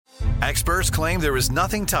Experts claim there is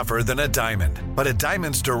nothing tougher than a diamond. But at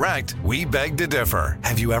Diamonds Direct, we beg to differ.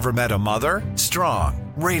 Have you ever met a mother?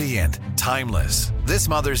 Strong, radiant, timeless. This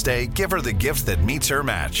Mother's Day, give her the gift that meets her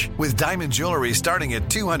match. With diamond jewelry starting at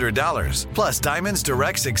 $200. Plus Diamonds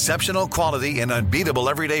Direct's exceptional quality and unbeatable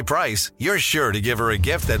everyday price, you're sure to give her a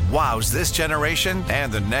gift that wows this generation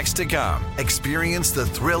and the next to come. Experience the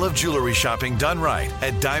thrill of jewelry shopping done right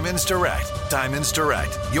at Diamonds Direct. Diamonds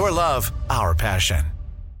Direct. Your love, our passion.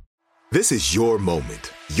 This is your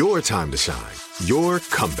moment, your time to shine, your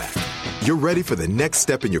comeback. You're ready for the next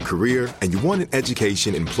step in your career, and you want an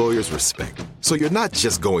education employers respect. So you're not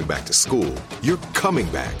just going back to school, you're coming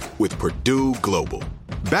back with Purdue Global.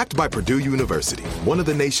 Backed by Purdue University, one of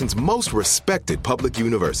the nation's most respected public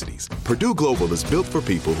universities, Purdue Global is built for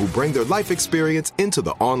people who bring their life experience into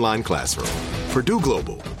the online classroom. Purdue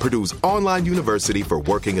Global, Purdue's online university for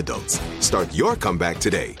working adults. Start your comeback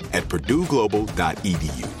today at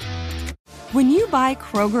purdueglobal.edu. When you buy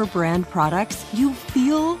Kroger brand products, you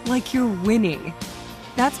feel like you're winning.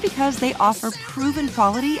 That's because they offer proven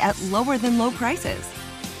quality at lower than low prices.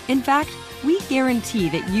 In fact, we guarantee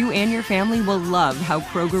that you and your family will love how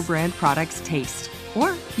Kroger brand products taste,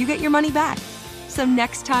 or you get your money back. So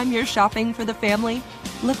next time you're shopping for the family,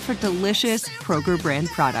 look for delicious Kroger brand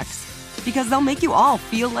products, because they'll make you all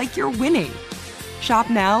feel like you're winning. Shop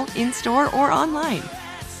now, in-store, or online.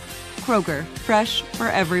 Kroger, fresh for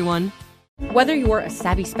everyone. Whether you're a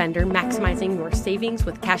savvy spender maximizing your savings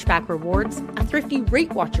with cashback rewards, a thrifty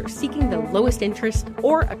rate watcher seeking the lowest interest,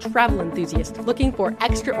 or a travel enthusiast looking for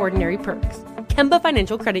extraordinary perks, Kemba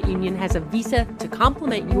Financial Credit Union has a visa to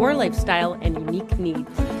complement your lifestyle and unique needs.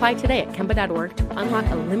 Apply today at Kemba.org to unlock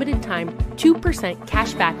a limited time 2%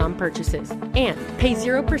 cash back on purchases and pay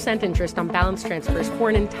 0% interest on balance transfers for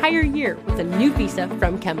an entire year with a new visa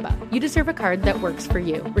from Kemba. You deserve a card that works for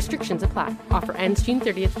you. Restrictions apply. Offer ends June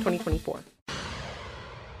 30th, 2024.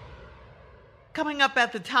 Coming up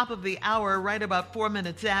at the top of the hour, right about 4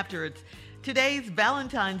 minutes after, it's today's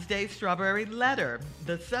Valentine's Day Strawberry Letter.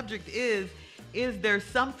 The subject is there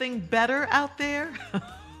something better out there?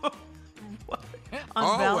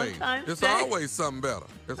 On Valentine's Day? It's always something better.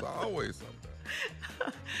 It's always something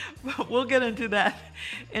better. We'll get into that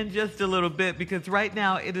in just a little bit, because right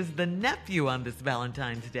now it is the nephew on this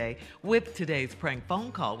Valentine's Day with today's prank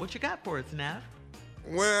phone call. What you got for us, Neff?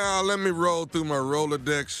 Well, let me roll through my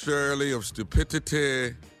Rolodex, Shirley, of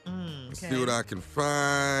stupidity. Okay. See what I can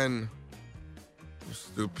find.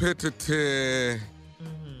 Stupidity.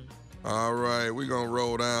 All right, we're going to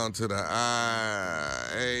roll down to the I,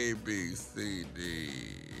 A, B, C, D,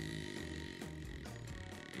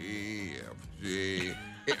 E, F, G.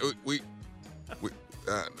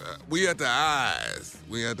 We at the I's.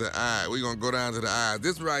 We at the I. We're going to go down to the I's.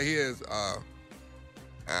 This right here is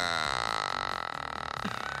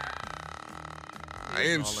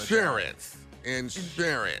insurance.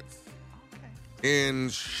 Insurance. Okay.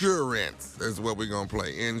 Insurance is what we're going to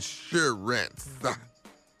play. Insurance.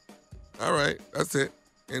 All right, that's it.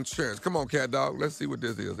 Insurance. Come on, cat dog. Let's see what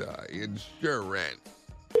this is. Insurance.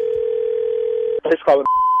 Thanks for calling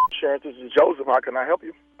insurance. This is Joseph. How can I help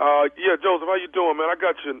you? Yeah, Joseph, how you doing, man? I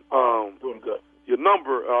got your doing good. Your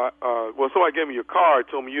number. Well, somebody gave me your card.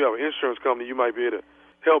 Told me you have an insurance company. You might be able to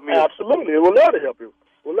help me. Absolutely, we'll love to help you.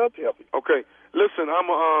 Okay, listen,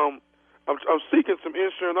 I'm seeking some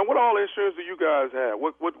insurance. Now, what all insurance do you guys have?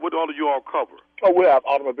 What all do you all cover? Oh, we have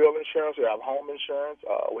automobile insurance. We have home insurance.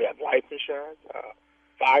 We have life insurance.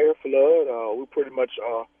 Fire, flood. We pretty much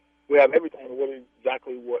we have everything.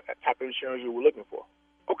 Exactly what type of insurance you were looking for?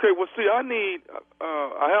 Okay, well, see, I need.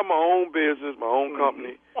 I have my own business, my own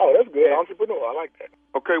company. Oh, that's good. Entrepreneur. I like that.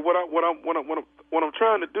 Okay, what I'm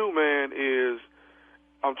trying to do, man, is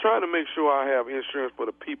I'm trying to make sure I have insurance for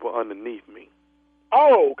the people underneath me.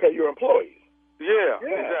 Oh, okay, your employees. Yeah,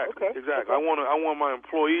 exactly. Okay, exactly. Okay. I want my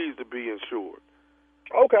employees to be insured.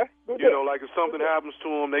 Okay, good. You know, like if something happens to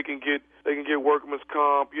them, they can get workman's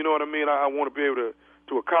comp. You know what I mean? I want to be able to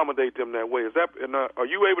accommodate them that way. Is that? And are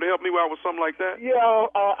you able to help me out with something like that? Yeah,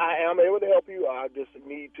 I am able to help you. I just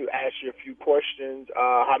need to ask you a few questions.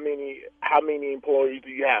 How many employees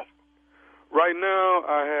do you have? Right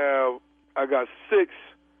now, I got 6.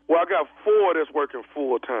 Well, I got 4 that's working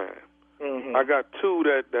full time. Mm-hmm. I got 2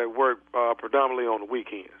 that work predominantly on the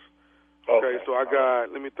weekends. Okay, so I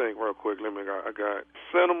got. Let me think real quick. I got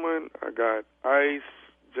Cinnamon. I got Ice,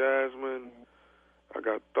 Jasmine. I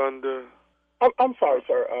got Thunder. I'm sorry,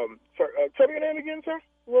 sir. Tell me your name again, sir.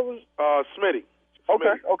 What was? Smitty.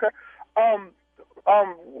 Okay.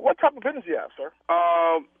 What type of business do you have, sir?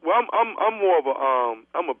 Well, I'm more of a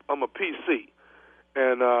I'm a PC,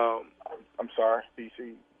 and I'm sorry,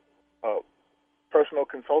 PC. personal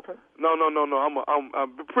consultant? No.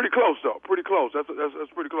 I'm pretty close though. Pretty close. That's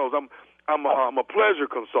pretty close. I'm a pleasure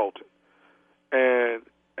consultant, and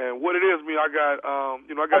what it is, I got I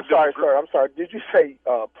got. I'm sorry. Did you say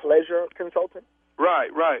pleasure consultant?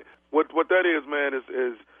 Right. What that is, man, is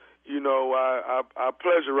I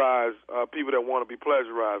pleasurize people that want to be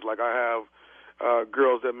pleasurized. Like I have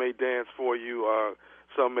girls that may dance for you.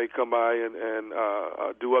 Some may come by and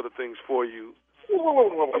do other things for you. Wait.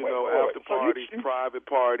 After parties, private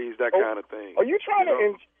parties, that kind of thing. Are you trying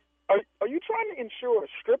to insure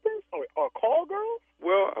strippers or call girls?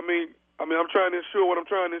 Well, I'm trying to insure what I'm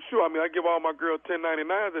trying to insure. I give all my girls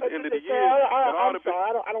 1099s at the end of the year. I'm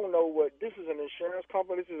sorry, I don't know what this is. An insurance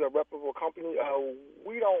company. This is a reputable company.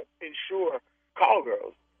 We don't insure call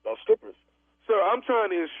girls or strippers. Sir, I'm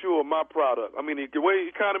trying to insure my product. The way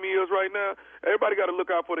the economy is right now, everybody got to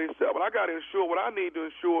look out for themselves. But I got to insure what I need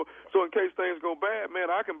to insure, so in case things go bad,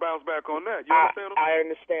 man, I can bounce back on that. You understand? I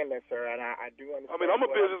understand that, sir, and I do understand. I'm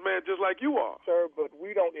a businessman just like you are. Sir, but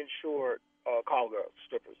we don't insure call girls,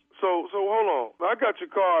 strippers. So hold on. I got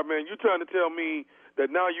your card, man. You trying to tell me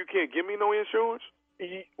that now you can't give me no insurance?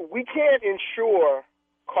 We can't insure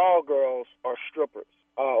call girls or strippers.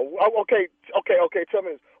 Okay. Tell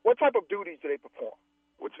me this. What type of duties do they perform?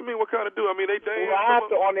 What you mean? What kind of duty? They dance.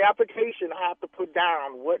 Well, on the application, I have to put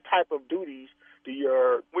down what type of duties do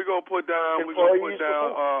your We're gonna put down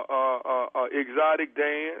exotic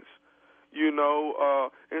dance.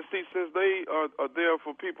 And see, since they are there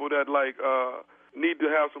for people that need to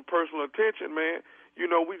have some personal attention, man.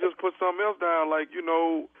 We just put something else down, like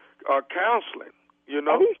counseling.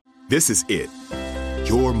 This is it.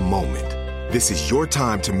 Your moment. This is your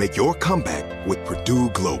time to make your comeback with Purdue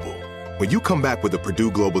Global. When you come back with a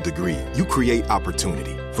Purdue Global degree, you create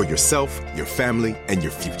opportunity for yourself, your family, and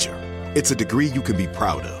your future. It's a degree you can be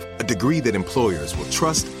proud of, a degree that employers will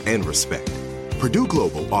trust and respect. Purdue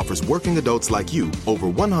Global offers working adults like you over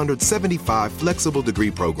 175 flexible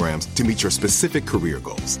degree programs to meet your specific career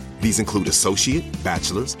goals. These include associate,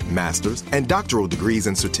 bachelor's, master's, and doctoral degrees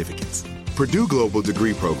and certificates. Purdue Global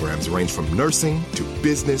degree programs range from nursing to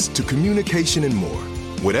business to communication and more.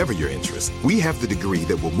 Whatever your interest, we have the degree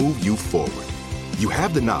that will move you forward. You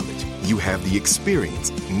have the knowledge, you have the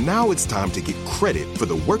experience. Now it's time to get credit for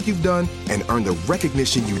the work you've done and earn the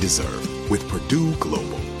recognition you deserve with Purdue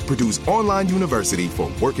Global, Purdue's online university for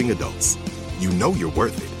working adults. You know you're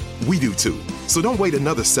worth it. We do too. So don't wait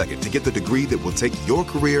another second to get the degree that will take your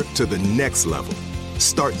career to the next level.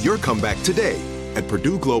 Start your comeback today at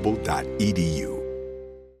purdueglobal.edu.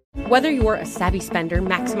 Whether you're a savvy spender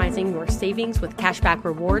maximizing your savings with cashback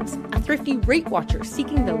rewards, a thrifty rate watcher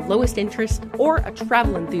seeking the lowest interest, or a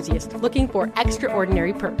travel enthusiast looking for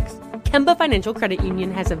extraordinary perks, Kemba Financial Credit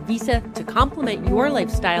Union has a visa to complement your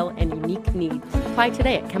lifestyle and unique needs. Apply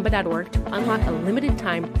today at Kemba.org to unlock a limited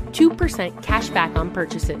time 2% cash back on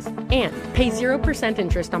purchases and pay 0%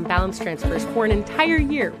 interest on balance transfers for an entire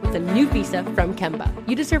year with a new visa from Kemba.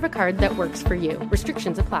 You deserve a card that works for you.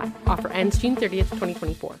 Restrictions apply. Offer ends June 30th,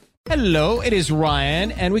 2024. Hello, it is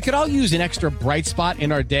Ryan, and we could all use an extra bright spot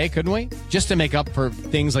in our day, couldn't we? Just to make up for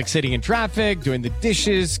things like sitting in traffic, doing the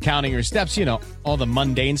dishes, counting your steps, all the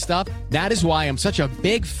mundane stuff. That is why I'm such a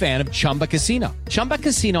big fan of Chumba Casino. Chumba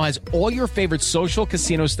Casino has all your favorite social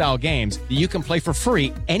casino-style games that you can play for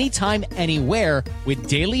free anytime, anywhere with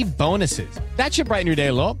daily bonuses. That should brighten your day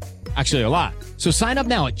a little. Actually, a lot. So sign up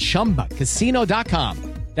now at ChumbaCasino.com.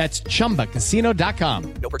 That's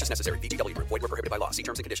ChumbaCasino.com. No purchase necessary. VGW Group. Void where prohibited by law. See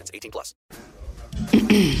terms and conditions. 18+.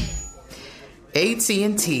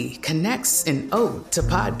 AT&T connects an ode to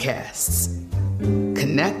podcasts.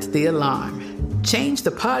 Connect the alarm. Change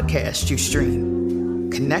the podcast you stream.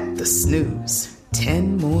 Connect the snooze.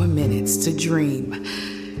 10 more minutes to dream.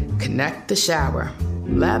 Connect the shower.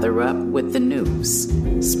 Lather up with the news.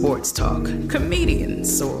 Sports talk,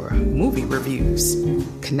 comedians, or movie reviews.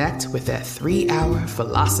 Connect with that 3-hour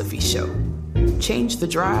philosophy show. Change the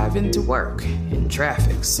drive into work in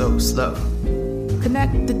traffic so slow.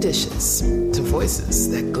 Connect the dishes to voices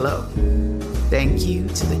that glow. Thank you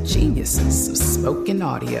to the geniuses of spoken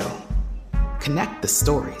audio. Connect the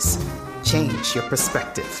stories. Change your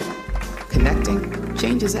perspective. Connecting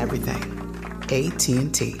changes everything.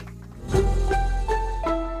 AT&T.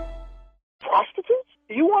 Prostitutes?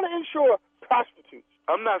 You want to insure prostitutes?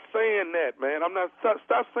 I'm not saying that, man.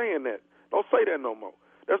 Stop saying that. Don't say that no more.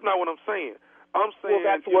 That's not what I'm saying. I'm saying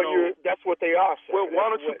that's what they are. Sir. Well, why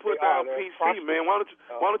don't you put down PC, man? Why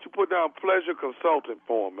don't you put down pleasure consultant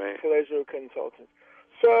for him, man? Pleasure consultant,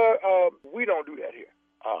 sir. We don't do that here.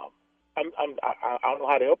 I don't know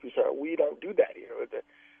how to help you, sir. We don't do that here.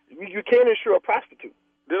 You can't insure a prostitute.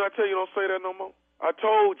 Did I tell you don't say that no more? I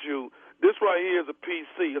told you This right here is a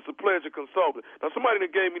PC. It's a pleasure consultant. Now, somebody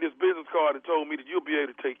that gave me this business card and told me that you'll be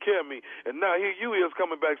able to take care of me, and now here you is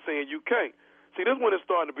coming back saying you can't. See, this one is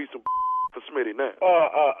starting to be some for Smitty now.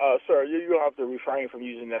 Sir, you don't have to refrain from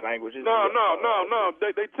using that language. No.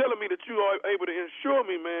 They telling me that you are able to insure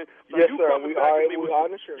me, man. So yes, you sir. coming We back are with me able with,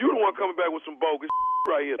 to insure. You the one coming back with some bogus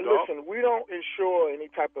right here, dog. Listen, we don't insure any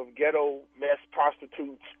type of ghetto mess,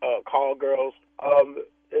 prostitutes, call girls.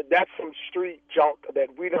 That's some street junk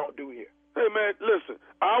that we don't do here. Hey, man, listen.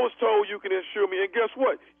 I was told you can insure me, and guess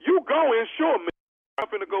what? You go insure me. I'm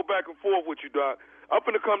finna go back and forth with you, Doc. I'm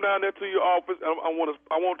finna come down there to your office, and I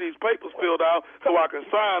want these papers filled out so I can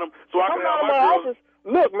sign them, so I can have my office.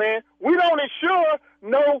 Look, man, we don't insure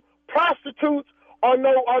no prostitutes or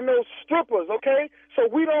no strippers, okay? So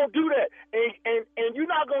we don't do that. And you're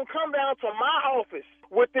not gonna come down to my office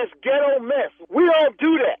with this ghetto mess. We don't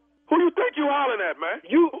do that. Who you think you hollering at, man?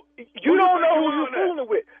 You don't know who you're fooling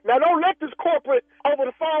with. Now, don't let this corporate over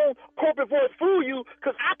the phone corporate voice fool you,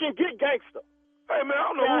 because I can get gangster. Hey, man, I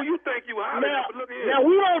don't know who you think you hollering at, but look here. Now,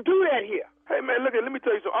 we don't do that here. Hey, man, look here, let me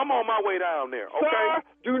tell you something. I'm on my way down there, okay? Sir,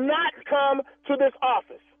 do not come to this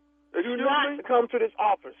office. Excuse do not me? come to this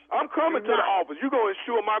office. I'm coming to the office. You go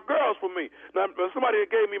insure my girls for me. Now, somebody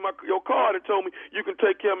gave me your card and told me you can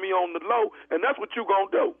take care of me on the low, and that's what you gonna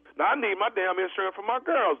do. Now, I need my damn insurance for my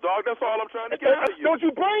girls, dog. That's all I'm trying to get out of you. Don't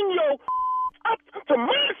you bring your up to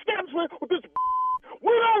my establishment with this.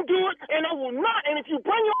 We don't do it, and I will not. And if you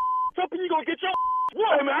bring your up, you're gonna get your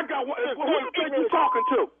what? Hey, man, I got one. Who you think you talking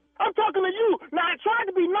to? I'm talking to you. Now, I tried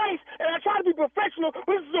to be nice, and I tried to be professional.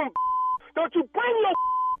 This is some. Don't you bring your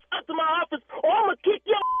up to my office, or I'm gonna kick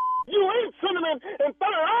you in cinnamon and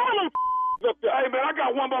throw all them up there. Hey, man, I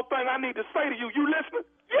got one more thing I need to say to you. You listening?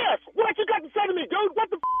 Yes. What you got to say to me, dude? What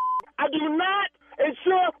the I do not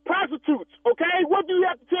insure prostitutes, okay? What do you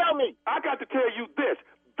have to tell me? I got to tell you this.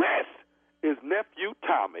 This is Nephew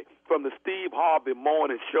Tommy from the Steve Harvey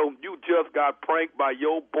Morning Show. You just got pranked by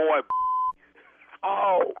your boy.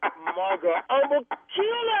 Oh, my God. I'm going to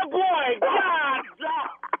kill that boy. God,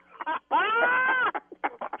 I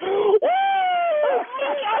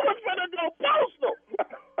was going to go postal.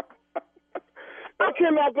 I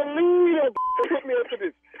cannot believe that put me into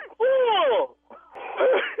this. Oh,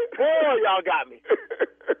 y'all got me.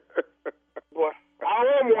 Boy, I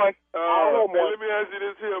own one. Let me ask you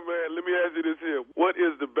this here, man. What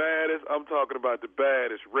is the baddest, I'm talking about the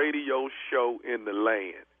baddest radio show in the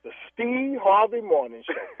land? The Steve Harvey Morning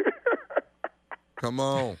Show. Come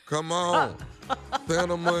on.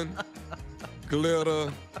 Cinnamon,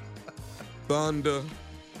 glitter, thunder,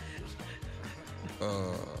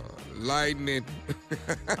 lightning.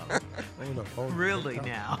 Really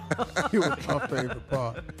now? You was my favorite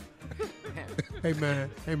part. Hey man,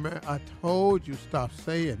 I told you stop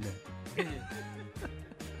saying that.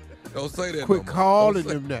 Don't say that. Quit calling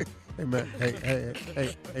them that. Hey man,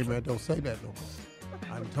 hey man, don't say that no more.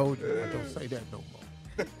 I told you, don't say that no more.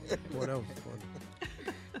 Boy, that was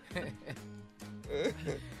funny.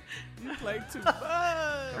 You play too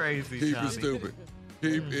much. Crazy. Keep it stupid.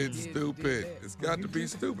 Keep it stupid. It's got to be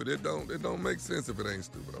stupid. It don't make sense if it ain't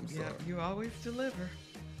stupid. I'm sorry. Yeah, you always deliver.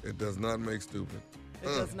 It does not make stupid. It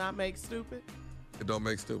does not make stupid? It don't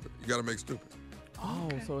make stupid. You got to make stupid. Oh,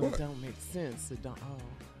 okay. So it don't make sense. It don't. Oh.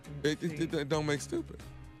 It don't make stupid.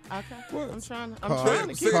 Okay. What? I'm trying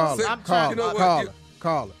to keep it.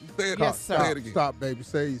 Call it. Say it. Yes, sir. Say it again. Stop, baby.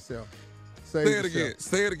 Say it yourself. Say it again.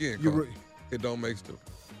 Say it again. It don't make stupid.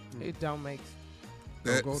 It don't make.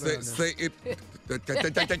 Say it.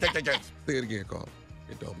 Say it again, Carl.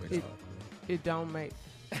 It don't make stupid. It don't make.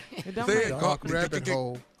 It don't say make. It, dark rabbit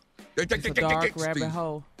hole. It's a dark rabbit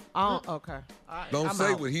hole. Oh, okay. Don't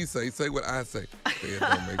say what he say. Say what I say. It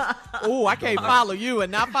don't make sense. Oh, I can't follow you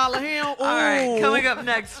and not follow him. Ooh. All right, coming up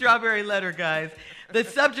next, Strawberry Letter, guys. The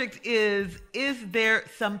subject is there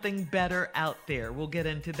something better out there? We'll get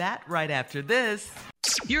into that right after this.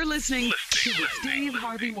 You're listening to the Steve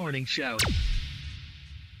Harvey Morning Show.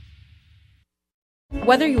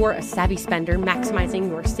 Whether you're a savvy spender maximizing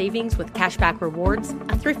your savings with cashback rewards,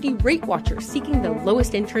 a thrifty rate watcher seeking the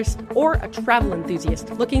lowest interest, or a travel enthusiast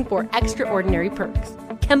looking for extraordinary perks,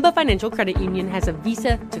 Kemba Financial Credit Union has a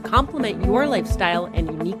visa to complement your lifestyle and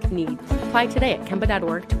unique needs. Apply today at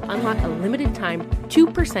Kemba.org to unlock a limited time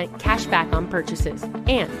 2% cash back on purchases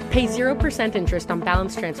and pay 0% interest on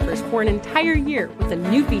balance transfers for an entire year with a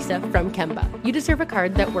new visa from Kemba. You deserve a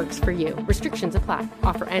card that works for you. Restrictions apply.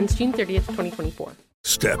 Offer ends June 30th, 2024.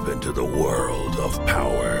 Step into the world of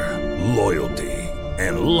power, loyalty,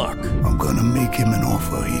 and luck. I'm gonna make him an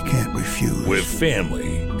offer he can't refuse. With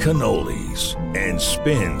family, cannolis, and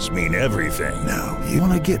spins mean everything. Now, you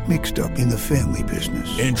wanna get mixed up in the family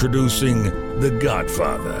business. Introducing The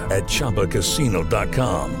Godfather at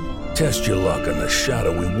ChumbaCasino.com. Test your luck in the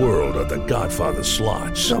shadowy world of The Godfather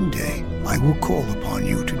slot. Someday, I will call upon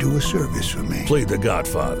you to do a service for me. Play The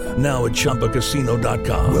Godfather, now at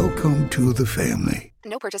ChumbaCasino.com. Welcome to the family.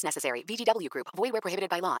 No purchase necessary. VGW Group. Void where prohibited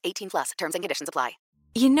by law. 18+. Terms and conditions apply.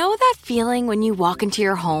 You know that feeling when you walk into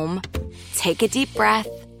your home, take a deep breath,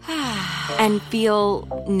 and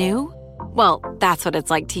feel new? Well, that's what it's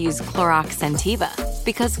like to use Clorox Scentiva.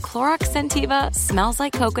 Because Clorox Scentiva smells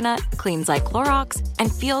like coconut, cleans like Clorox,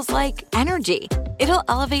 and feels like energy. It'll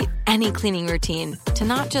elevate any cleaning routine to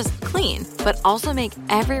not just clean, but also make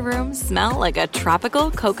every room smell like a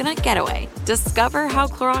tropical coconut getaway. Discover how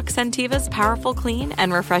Clorox Scentiva's powerful clean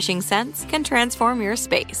and refreshing scents can transform your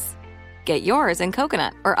space. Get yours in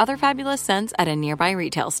coconut or other fabulous scents at a nearby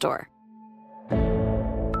retail store.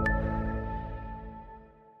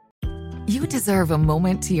 You deserve a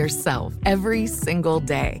moment to yourself every single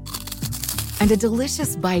day. And a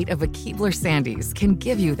delicious bite of a Keebler Sandies can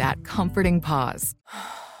give you that comforting pause.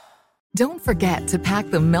 Don't forget to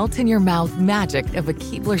pack the melt-in-your-mouth magic of a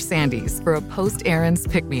Keebler Sandies for a post-errands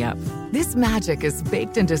pick-me-up. This magic is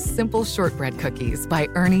baked into simple shortbread cookies by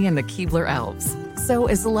Ernie and the Keebler Elves. So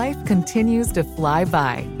as life continues to fly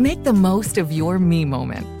by, make the most of your me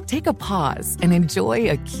moment. Take a pause and enjoy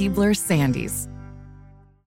a Keebler Sandies.